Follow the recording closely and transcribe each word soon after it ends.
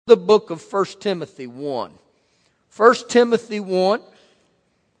the book of 1 Timothy 1. 1 Timothy 1.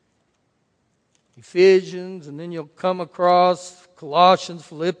 Ephesians, and then you'll come across Colossians,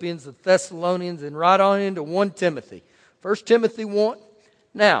 Philippians, the Thessalonians, and right on into 1 Timothy. 1 Timothy 1.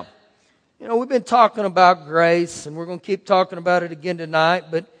 Now, we've been talking about grace, and we're going to keep talking about it again tonight,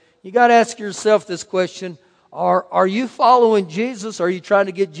 but you got to ask yourself this question: Are you following Jesus, or are you trying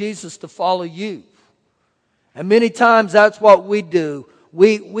to get Jesus to follow you? And many times that's what we do.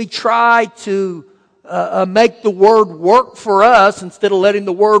 We try to make the Word work for us instead of letting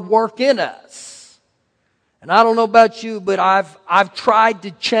the Word work in us. And I don't know about you, but I've tried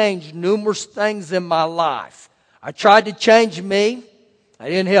to change numerous things in my life. I tried to change me. I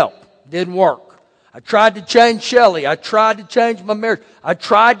didn't help. It didn't work. I tried to change Shelley. I tried to change my marriage. I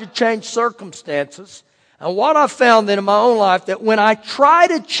tried to change circumstances. And what I found then in my own life, that when I try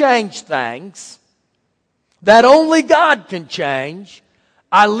to change things that only God can change,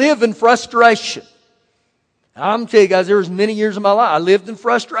 I live in frustration. I'm going to tell you guys, there was many years of my life I lived in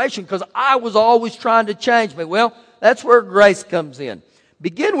frustration because I was always trying to change me. Well, that's where grace comes in.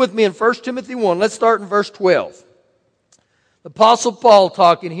 Begin with me in 1 Timothy 1. Let's start in verse 12. The Apostle Paul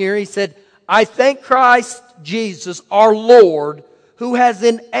talking here, he said, I thank Christ Jesus our Lord who has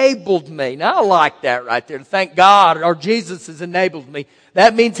enabled me. Now I like that right there. To thank God or Jesus has enabled me.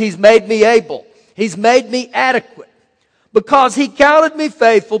 That means He's made me able. He's made me adequate. Because He counted me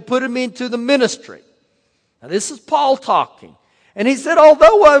faithful, putting me into the ministry. Now this is Paul talking. And he said,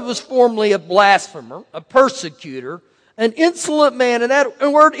 although I was formerly a blasphemer, a persecutor, an insolent man, and that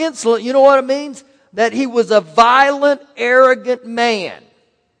word insolent, you know what it means? That he was a violent, arrogant man.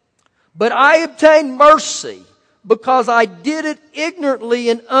 But I obtained mercy because I did it ignorantly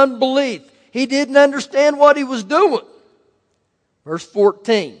in unbelief. He didn't understand what he was doing. Verse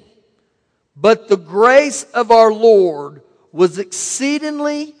 14. But the grace of our Lord was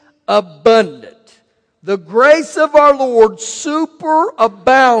exceedingly abundant. The grace of our Lord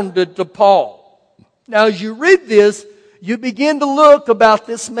superabounded to Paul. Now as you read this, you begin to look about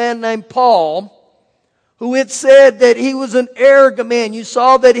this man named Paul, who it said that he was an arrogant man. You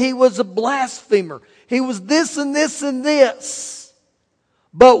saw that he was a blasphemer. He was this and this and this.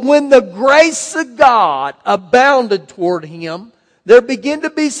 But when the grace of God abounded toward him, there began to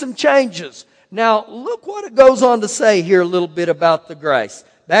be some changes. Now look what it goes on to say here a little bit about the grace.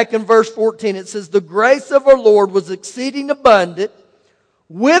 Back in verse 14 it says, the grace of our Lord was exceeding abundant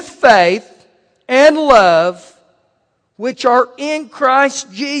with faith and love which are in Christ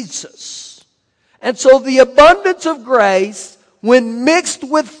Jesus. And so the abundance of grace, when mixed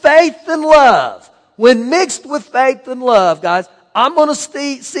with faith and love, guys, I'm going to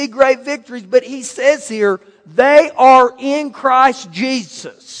see great victories, but he says here, they are in Christ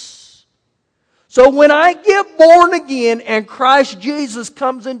Jesus. So when I get born again and Christ Jesus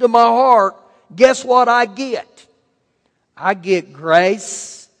comes into my heart, guess what I get? I get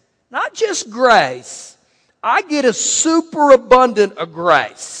grace. Not just grace. I get a superabundant of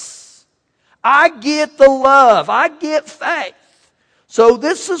grace. I get the love. I get faith. So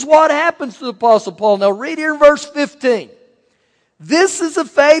this is what happens to the Apostle Paul. Now read here in verse 15. This is a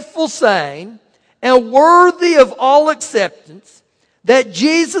faithful saying and worthy of all acceptance, that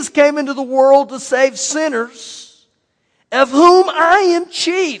Jesus came into the world to save sinners, of whom I am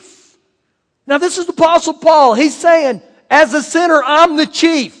chief. Now this is the Apostle Paul. He's saying, as a sinner, I'm the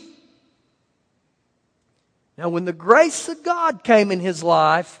chief. Now when the grace of God came in his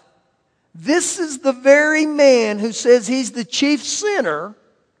life, this is the very man who says he's the chief sinner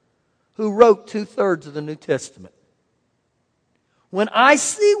who wrote 2/3 of the New Testament. When I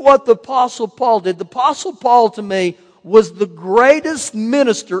see what the Apostle Paul did, the Apostle Paul to me was the greatest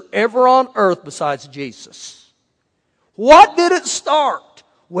minister ever on earth besides Jesus. What did it start?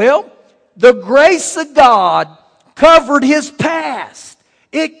 Well, the grace of God covered his past.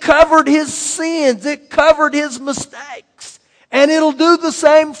 It covered his sins. It covered his mistakes. And it'll do the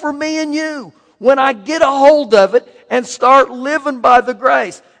same for me and you when I get a hold of it and start living by the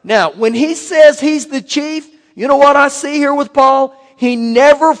grace. Now, when he says he's the chief, you know what I see here with Paul? He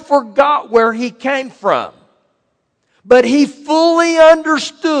never forgot where he came from. But he fully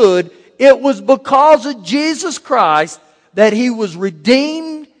understood it was because of Jesus Christ that he was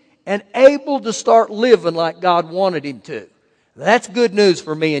redeemed and able to start living like God wanted him to. That's good news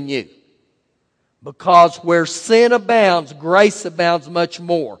for me and you. Because where sin abounds, grace abounds much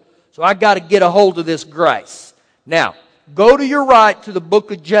more. So I got to get a hold of this grace. Now, go to your right to the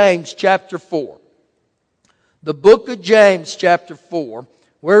book of James chapter 4. The book of James chapter 4.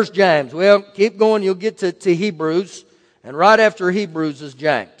 Where's James? Well, keep going. You'll get to Hebrews. And right after Hebrews is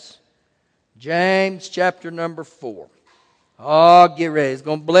James. James chapter number 4. Oh, get ready. It's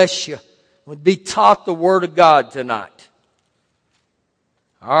going to bless you. We'll be taught the Word of God tonight.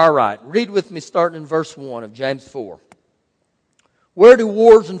 All right. Read with me starting in verse 1 of James 4. Where do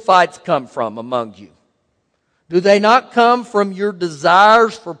wars and fights come from among you? Do they not come from your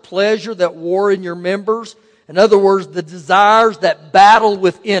desires for pleasure that war in your members? In other words, the desires that battle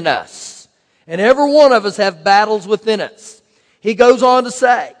within us. And every one of us have battles within us. He goes on to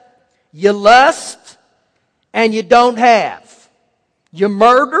say, you lust and you don't have. You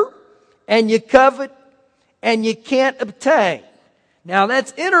murder and you covet and you can't obtain. Now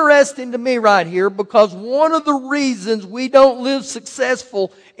that's interesting to me right here, because one of the reasons we don't live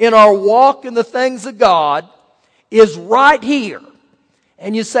successful in our walk in the things of God is right here.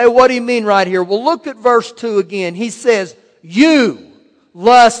 And you say, what do you mean right here? Well, look at verse 2 again. He says, you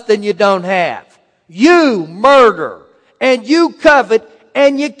lust and you don't have. You murder and you covet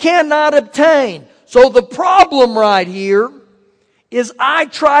and you cannot obtain. So the problem right here is I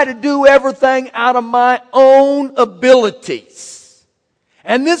try to do everything out of my own abilities.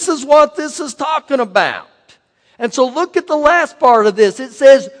 And this is what this is talking about. And so look at the last part of this. It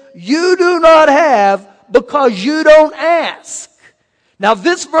says, you do not have because you don't ask. Now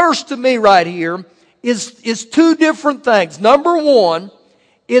this verse to me right here is two different things. Number one,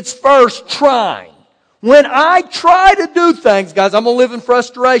 it's first trying. When I try to do things, guys, I'm going to live in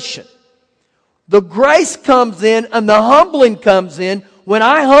frustration. The grace comes in and the humbling comes in when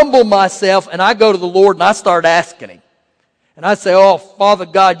I humble myself and I go to the Lord and I start asking Him. And I say, oh, Father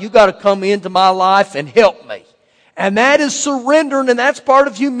God, you got to come into my life and help me. And that is surrendering, and that's part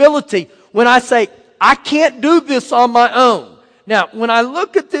of humility. When I say, I can't do this on my own. Now, when I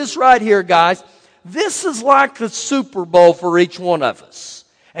look at this right here, guys, this is like a Super Bowl for each one of us.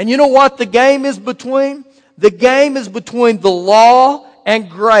 And you know what the game is between? The game is between the law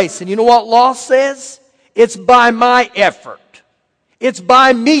and grace. And you know what law says? It's by my effort. It's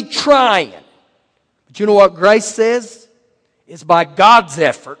by me trying. But you know what grace says? It's by God's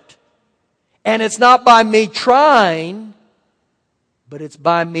effort. And it's not by me trying, but it's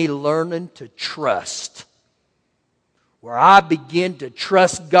by me learning to trust. Where I begin to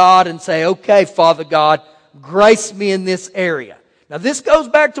trust God and say, okay, Father God, grace me in this area. Now this goes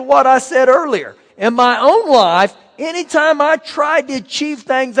back to what I said earlier. In my own life, anytime I tried to achieve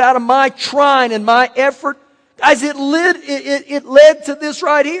things out of my trying and my effort, guys, it led to this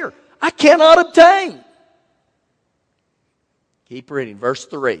right here. I cannot obtain. Keep reading, verse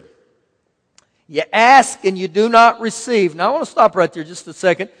 3. You ask and you do not receive. Now I want to stop right there just a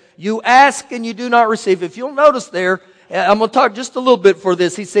second. You ask and you do not receive. If you'll notice there, I'm going to talk just a little bit for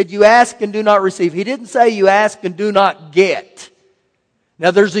this. He said you ask and do not receive. He didn't say you ask and do not get.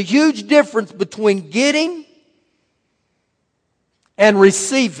 Now there's a huge difference between getting and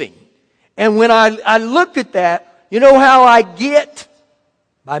receiving. And when I look at that, you know how I get?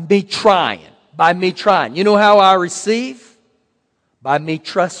 By me trying. By me trying. You know how I receive? By me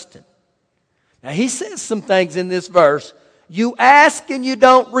trusting. Now he says some things in this verse. You ask and you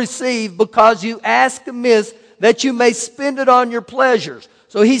don't receive because you ask amiss that you may spend it on your pleasures.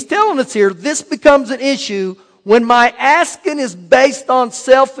 So he's telling us here, this becomes an issue when my asking is based on a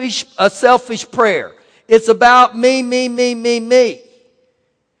selfish prayer. It's about me, me, me, me, me.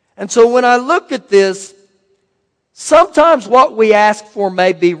 And so when I look at this, sometimes what we ask for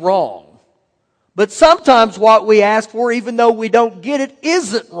may be wrong. But sometimes what we ask for, even though we don't get it,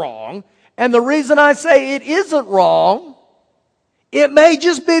 isn't wrong. And the reason I say it isn't wrong, it may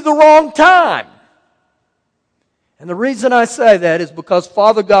just be the wrong time. And the reason I say that is because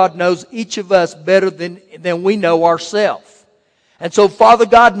Father God knows each of us better than we know ourselves. And so Father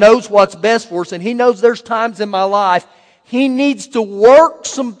God knows what's best for us, and He knows there's times in my life He needs to work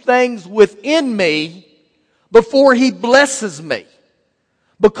some things within me before He blesses me.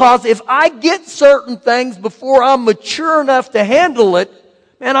 Because if I get certain things before I'm mature enough to handle it,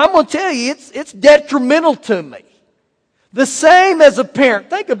 man, I'm going to tell you, it's detrimental to me. The same as a parent.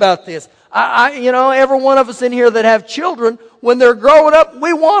 Think about this. Every one of us in here that have children, when they're growing up,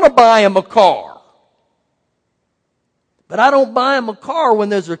 we want to buy them a car. But I don't buy them a car when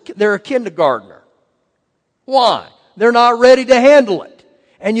they're a kindergartner. Why? They're not ready to handle it.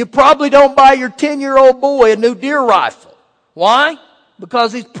 And you probably don't buy your 10-year-old boy a new deer rifle. Why?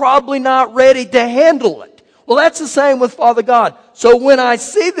 Because he's probably not ready to handle it. Well, that's the same with Father God. So when I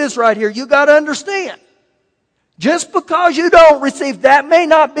see this right here, you got to understand. Just because you don't receive, that may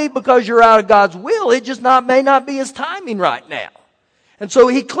not be because you're out of God's will. It just may not be His timing right now. And so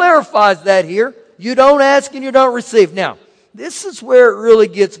He clarifies that here. You don't ask and you don't receive. Now, this is where it really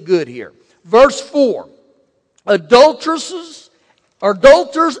gets good here. Verse 4. Adulterers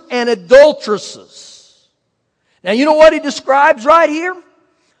and adulteresses. Now, you know what he describes right here?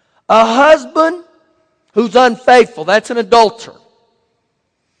 A husband who's unfaithful. That's an adulterer.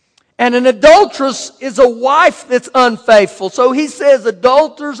 And an adulteress is a wife that's unfaithful. So he says,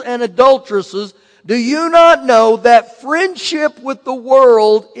 adulterers and adulteresses, do you not know that friendship with the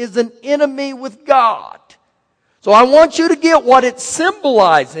world is an enemy with God? So I want you to get what it's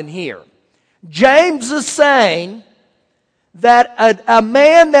symbolizing here. James is saying that a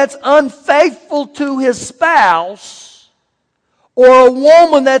man that's unfaithful to his spouse, or a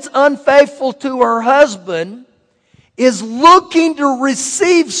woman that's unfaithful to her husband, is looking to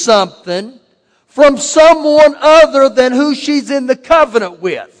receive something from someone other than who she's in the covenant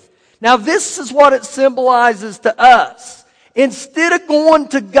with. Now, this is what it symbolizes to us. Instead of going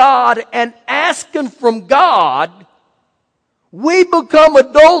to God and asking from God, we become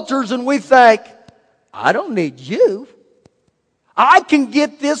adulterers and we think, I don't need you. I can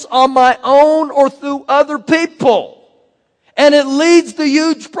get this on my own or through other people. And it leads to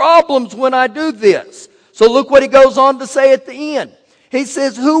huge problems when I do this. So look what he goes on to say at the end. He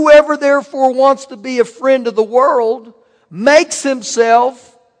says, whoever therefore wants to be a friend of the world makes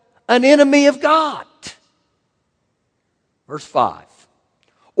himself an enemy of God. Verse 5.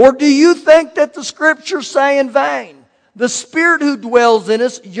 Or do you think that the Scriptures say in vain, the Spirit who dwells in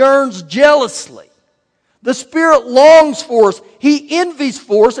us yearns jealously. The Spirit longs for us. He envies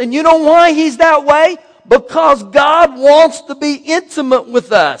for us. And you know why He's that way? Because God wants to be intimate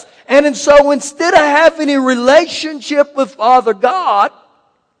with us. And so instead of having a relationship with Father God,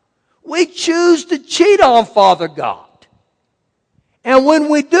 we choose to cheat on Father God. And when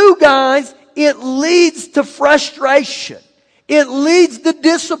we do, guys, it leads to frustration. It leads to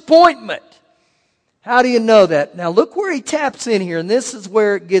disappointment. How do you know that? Now look where he taps in here, and this is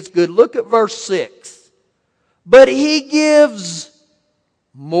where it gets good. Look at verse 6. But He gives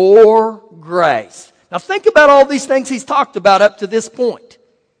more grace. Now think about all these things he's talked about up to this point.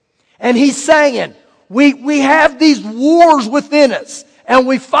 And he's saying, we have these wars within us. And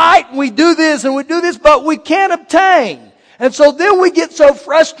we fight, and we do this, and we do this, but we can't obtain. And so then we get so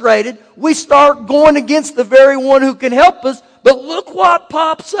frustrated, we start going against the very one who can help us. But look what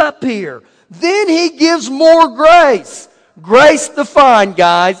pops up here. Then He gives more grace. Grace defined,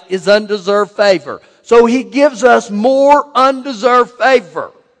 guys, is undeserved favor. So He gives us more undeserved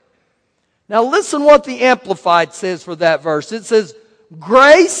favor. Now listen what the Amplified says for that verse. It says,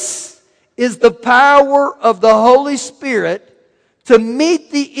 grace is the power of the Holy Spirit to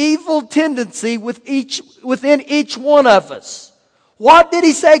meet the evil tendency within each one of us. What did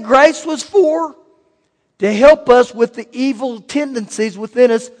he say grace was for? To help us with the evil tendencies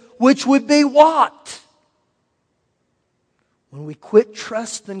within us, which would be what? When we quit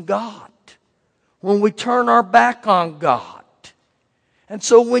trusting God. When we turn our back on God. And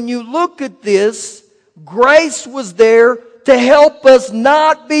so when you look at this, grace was there to help us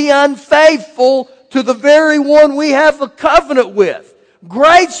not be unfaithful to the very one we have a covenant with.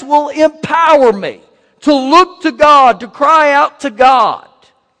 Grace will empower me to look to God, to cry out to God.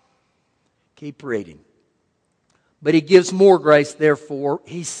 Keep reading. But He gives more grace, therefore.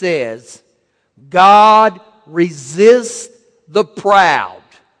 He says, God resists the proud.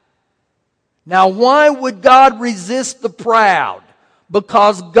 Now, why would God resist the proud?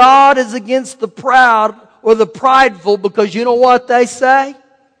 Because God is against the proud or the prideful, because you know what they say?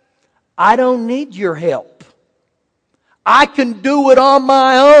 I don't need your help. I can do it on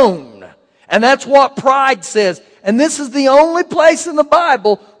my own. And that's what pride says. And this is the only place in the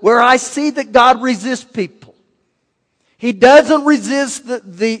Bible where I see that God resists people. He doesn't resist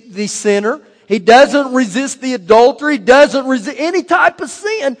the sinner. He doesn't resist the adulterer. He doesn't resist any type of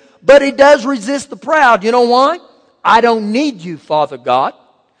sin. But He does resist the proud. You know why? I don't need you, Father God.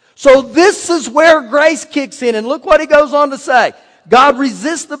 So this is where grace kicks in. And look what He goes on to say. God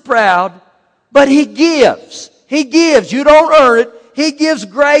resists the proud, but He gives. He gives. You don't earn it. He gives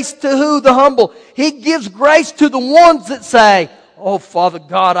grace to who? The humble. He gives grace to the ones that say, oh, Father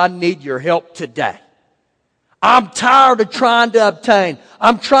God, I need your help today. I'm tired of trying to obtain.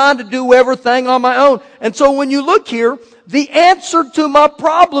 I'm trying to do everything on my own. And so when you look here, the answer to my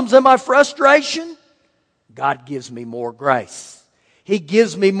problems and my frustration, God gives me more grace. He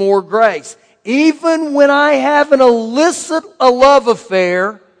gives me more grace. Even when I have an illicit love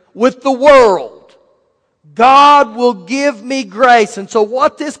affair with the world, God will give me grace. And so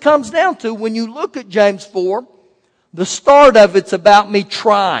what this comes down to, when you look at James 4, the start of it's about me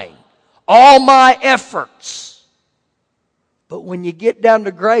trying. All my efforts. But when you get down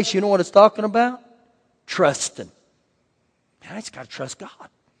to grace, you know what it's talking about? Trusting. Man, I just got to trust God.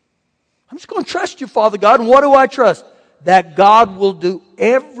 I'm just going to trust you, Father God. And what do I trust? That God will do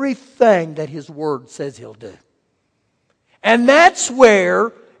everything that His Word says He'll do. And that's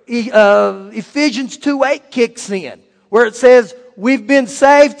where Ephesians 2:8 kicks in, where it says, we've been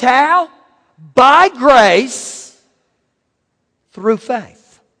saved how? By grace through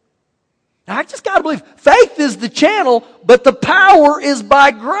faith. Now, I just got to believe faith is the channel, but the power is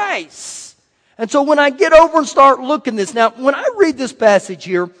by grace. And so when I get over and start looking this, now when I read this passage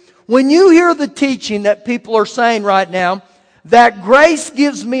here, when you hear the teaching that people are saying right now, that grace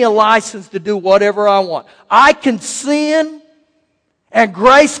gives me a license to do whatever I want. I can sin and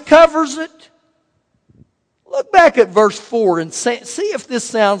grace covers it. Look back at verse 4 and see if this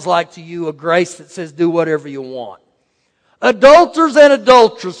sounds like to you a grace that says do whatever you want. Adulterers and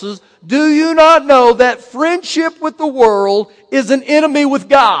adulteresses, do you not know that friendship with the world is an enemy with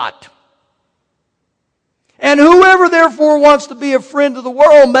God? And whoever therefore wants to be a friend of the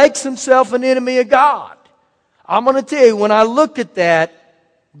world makes himself an enemy of God. I'm going to tell you, when I look at that,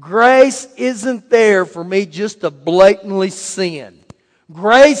 grace isn't there for me just to blatantly sin.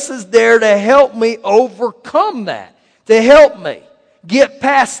 Grace is there to help me overcome that, to help me get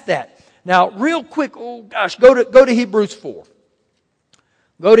past that. Now, real quick, go to Hebrews 4.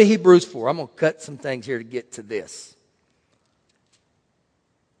 Go to Hebrews 4. I'm going to cut some things here to get to this.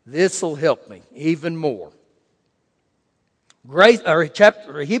 This will help me even more.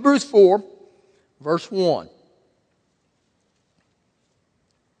 Hebrews 4, verse 1.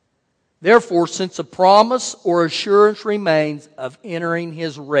 Therefore, since a promise or assurance remains of entering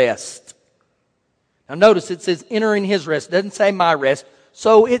His rest. Now notice it says entering His rest. It doesn't say my rest.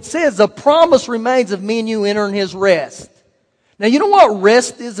 So it says a promise remains of me and you entering His rest. Now you know what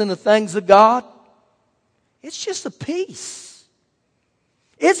rest is in the things of God? It's just a peace.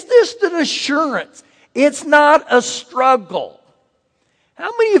 It's just an assurance. It's not a struggle. How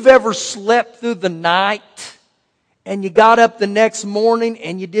many of you have ever slept through the night and you got up the next morning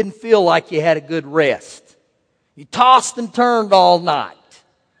and you didn't feel like you had a good rest? You tossed and turned all night.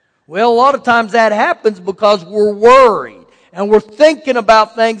 Well, a lot of times that happens because we're worried and we're thinking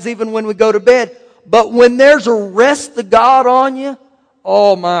about things even when we go to bed. But when there's a rest of God on you,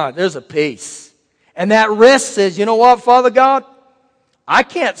 oh my, there's a peace. And that rest says, you know what, Father God? I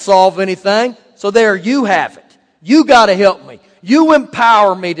can't solve anything, so there you have it. You got to help me. You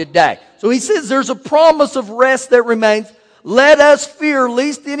empower me today. So he says there's a promise of rest that remains. Let us fear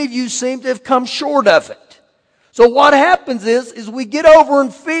lest any of you seem to have come short of it. So what happens is we get over in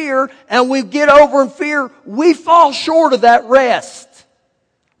fear, and we fall short of that rest.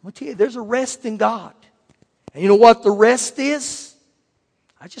 I'm going to tell you, there's a rest in God. And you know what the rest is?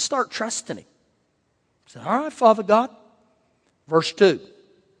 I just start trusting Him. I said, all right, Father God. Verse 2.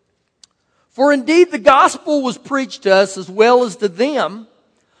 For indeed the gospel was preached to us as well as to them,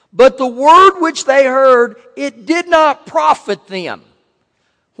 but the word which they heard, it did not profit them.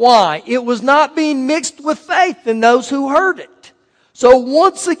 Why? It was not being mixed with faith in those who heard it. So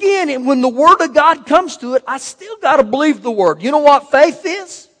once again, when the word of God comes to it, I still got to believe the word. You know what faith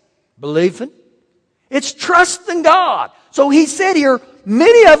is? Believing. It's trusting God. So he said here,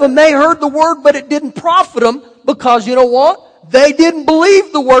 many of them, they heard the word, but it didn't profit them because you know what? They didn't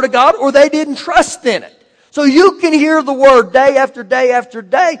believe the Word of God, or they didn't trust in it. So you can hear the Word day after day after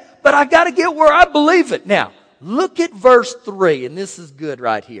day, but I got to get where I believe it. Now, look at verse 3, and this is good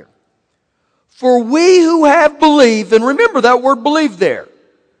right here. For we who have believed, and remember that word believe there.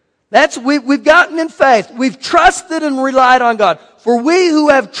 We've gotten in faith. We've trusted and relied on God. For we who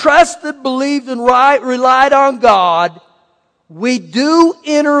have trusted, believed, and relied on God, we do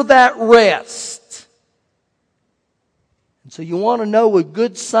enter that rest. So you want to know a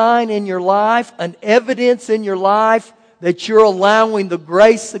good sign in your life, an evidence in your life that you're allowing the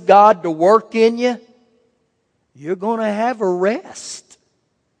grace of God to work in you? You're going to have a rest.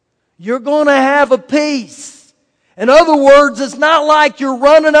 You're going to have a peace. In other words, it's not like you're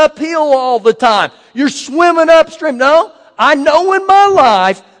running uphill all the time. You're swimming upstream. No, I know in my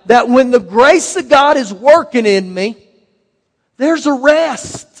life that when the grace of God is working in me, there's a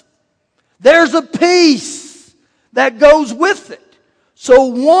rest. There's a peace that goes with it. So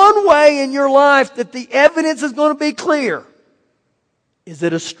one way in your life that the evidence is going to be clear, is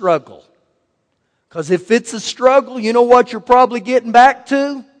it a struggle? Because if it's a struggle, you know what you're probably getting back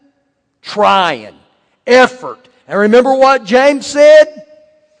to? Trying. Effort. And remember what James said?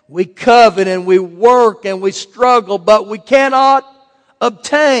 We covet and we work and we struggle, but we cannot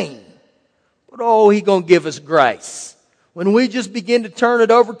obtain. But oh, He's going to give us grace. When we just begin to turn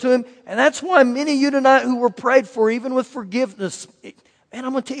it over to Him. And that's why many of you tonight who were prayed for, even with forgiveness. Man,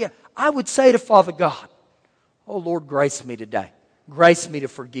 I'm going to tell you, I would say to Father God, oh Lord, grace me today. Grace me to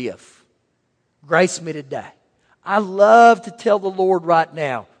forgive. Grace me today. I love to tell the Lord right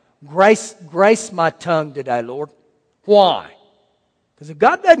now, grace my tongue today, Lord. Why? Because if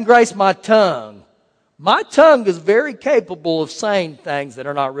God doesn't grace my tongue is very capable of saying things that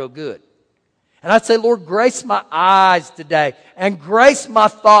are not real good. And I'd say, Lord, grace my eyes today and grace my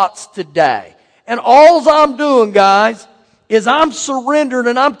thoughts today. And all I'm doing, guys, is I'm surrendered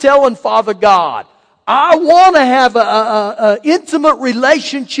and I'm telling Father God, I want to have an intimate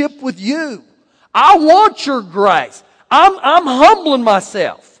relationship with you. I want your grace. I'm humbling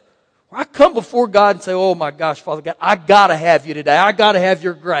myself. I come before God and say, oh my gosh, Father God, I got to have you today. I got to have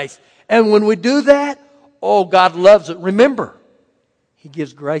your grace. And when we do that, oh, God loves it. Remember, He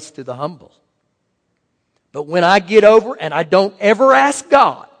gives grace to the humble. But when I get over and I don't ever ask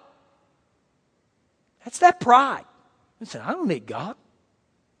God, that's that pride. I said, I don't need God.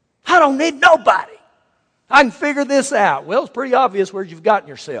 I don't need nobody. I can figure this out. Well, it's pretty obvious where you've gotten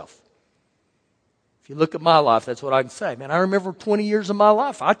yourself. If you look at my life, that's what I can say. Man, I remember 20 years of my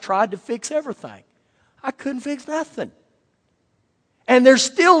life, I tried to fix everything. I couldn't fix nothing. And there's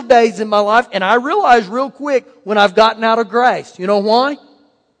still days in my life, and I realize real quick when I've gotten out of grace. You know why?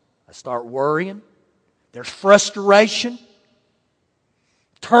 I start worrying. There's frustration,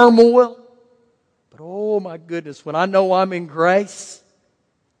 turmoil. But oh my goodness, when I know I'm in grace,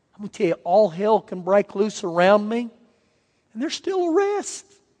 I'm going to tell you, all hell can break loose around me, and there's still a rest.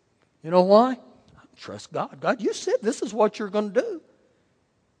 You know why? I trust God. God, you said this is what you're going to do.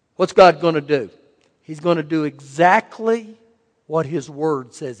 What's God going to do? He's going to do exactly what His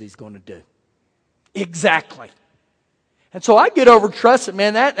Word says He's going to do. Exactly. And so I get over trusting,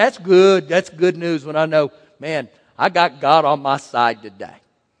 man, that's good. That's good news when I know, man, I got God on my side today.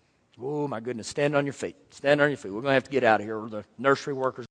 Oh, my goodness. Stand on your feet. Stand on your feet. We're going to have to get out of here. The nursery workers